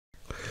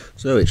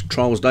So it's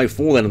trials day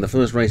 4 then, and the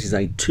first race is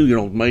a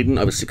 2-year-old maiden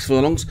over 6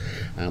 furlongs,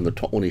 and the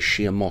top one is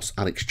Sheer Moss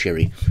Alex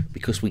Cherry.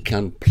 Because We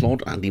Can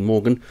Plod Andy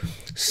Morgan,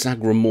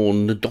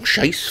 Sagramorn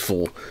Doshase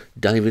for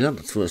David Hunt,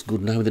 that's the first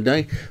good name of the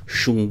day,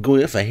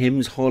 Shunguya for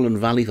Hems, Highland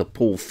Valley for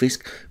Paul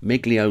Fisk,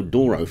 Meglio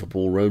Doro for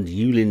Paul Rhodes,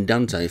 Yulin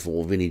Dante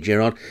for Vinnie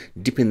Gerard,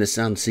 Dip in the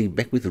Sand, C.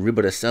 Beckwith,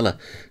 Ribber Seller,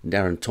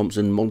 Darren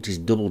Thompson, Monty's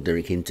Double,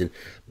 Derek Hinton,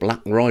 Black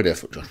Rider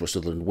for Joshua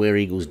Sutherland, Where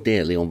Eagles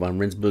Dare, Leon Van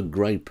Rensburg,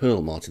 Grey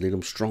Pearl, Martin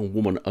Needham, Strong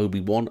Woman,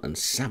 Obi-Wan, and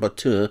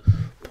Saboteur,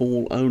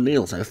 Paul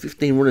O'Neill. So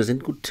 15 runners in,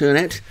 good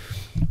turnout.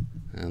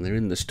 And they're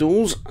in the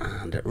stalls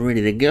and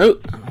ready to go.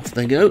 And off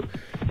they go.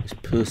 It's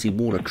Percy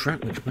Warner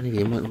track, which many of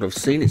you might not have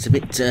seen. It's a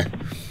bit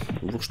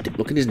rustic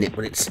looking, isn't it?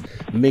 But it's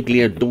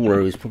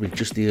Megliodoro is probably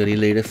just the early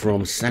leader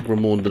from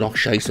Sagramorn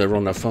Doshase over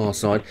on the far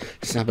side.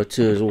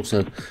 Saboteur is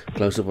also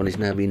close up and is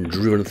now being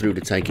driven through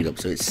to take it up.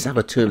 So it's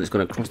Saboteur that's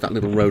going to cross that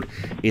little road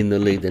in the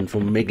lead. Then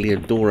from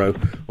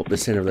Megliodoro up the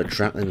centre of the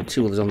track. Then the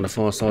two others on the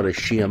far side are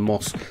Sheer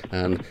Moss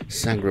and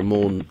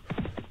Sagramorn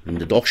and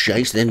the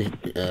Doshase. Then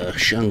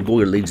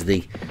Shangoya leads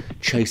the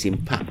chasing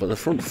pack, but the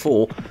front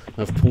four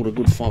have pulled a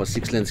good 5 or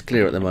 6 lengths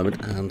clear at the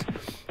moment, and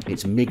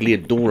it's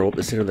Megliodoro up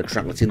the centre of the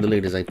track that's in the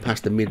lead as they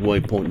pass the midway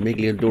point.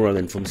 Megliodoro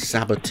then from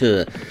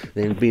Saboteur,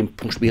 then being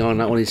pushed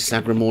behind that one is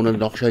Sagramorn and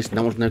Doshase.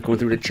 That one's now coming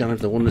through to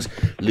challenge. The one that's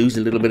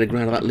losing a little bit of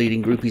ground of that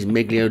leading group is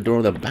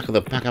Megliodoro. The back of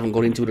the pack haven't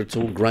got into it at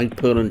all. Grey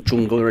Pearl and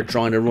Chungoya are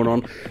trying to run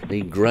on.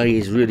 The grey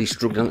is really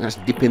struggling. That's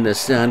Dip in the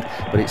Sand,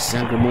 but it's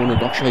Sagramorn and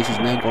Doshase who's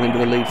now gone into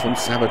the lead from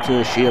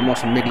Saboteur. Sheer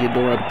Moss and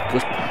Megliodoro,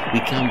 because We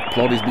Can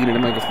Plod is beginning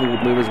to make a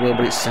forward move as well,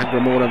 but it's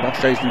Sagramorn and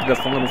Doshase into the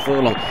final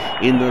furlong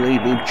in the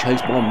lead, being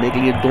chased by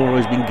Megliodoro.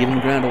 Has been giving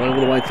ground away all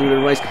the way through the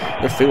race.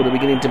 The field are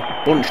beginning to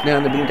bunch now,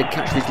 and they're beginning to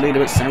catch this leader,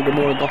 but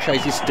Sagramorn and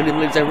Doshase is still in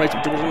the lead. They race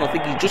up towards him. I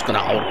think he's just going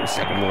to hold on.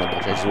 Sagramorn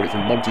and Doshase is ready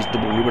from Monty's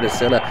Double, Ribber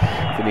Seller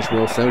finished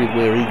well, so did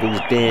Where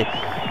Eagles Dare,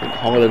 and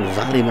Highland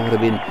Valley might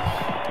have been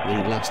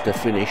the last to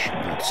finish,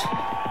 but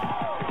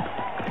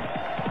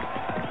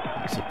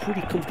it's a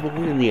pretty comfortable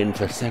win in the end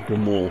for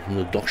Sagramorn from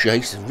the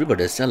Doshase.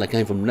 Ribber Seller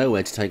came from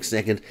nowhere to take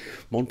second.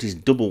 Monty's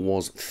Double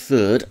was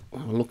third.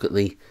 Look at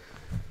the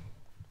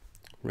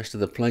rest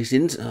of the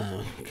placings.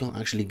 Can't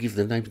actually give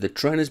the name to the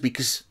trainers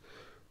because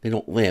they're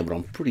not there, but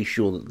I'm pretty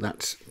sure that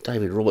that's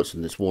David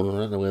Robertson that's won. I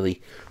don't know where the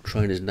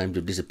trainers' names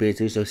have disappeared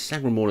to. So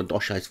Sagramorn and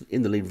Doshase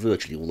in the lead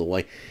virtually all the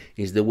way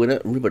is the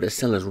winner. Ribber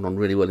Seller's run on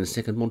really well in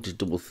second. Monty's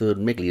Double third.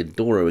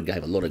 Megliodoro, who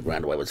gave a lot of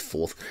ground away, was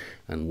fourth.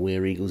 And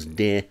Where Eagles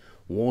Dare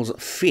was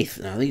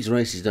fifth. Now these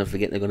races, don't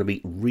forget, they're going to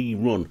be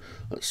rerun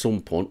at some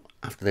point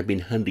after they've been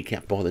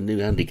handicapped by the new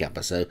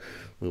handicapper. So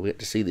we'll get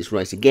to see this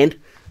race again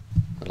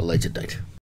at a later date.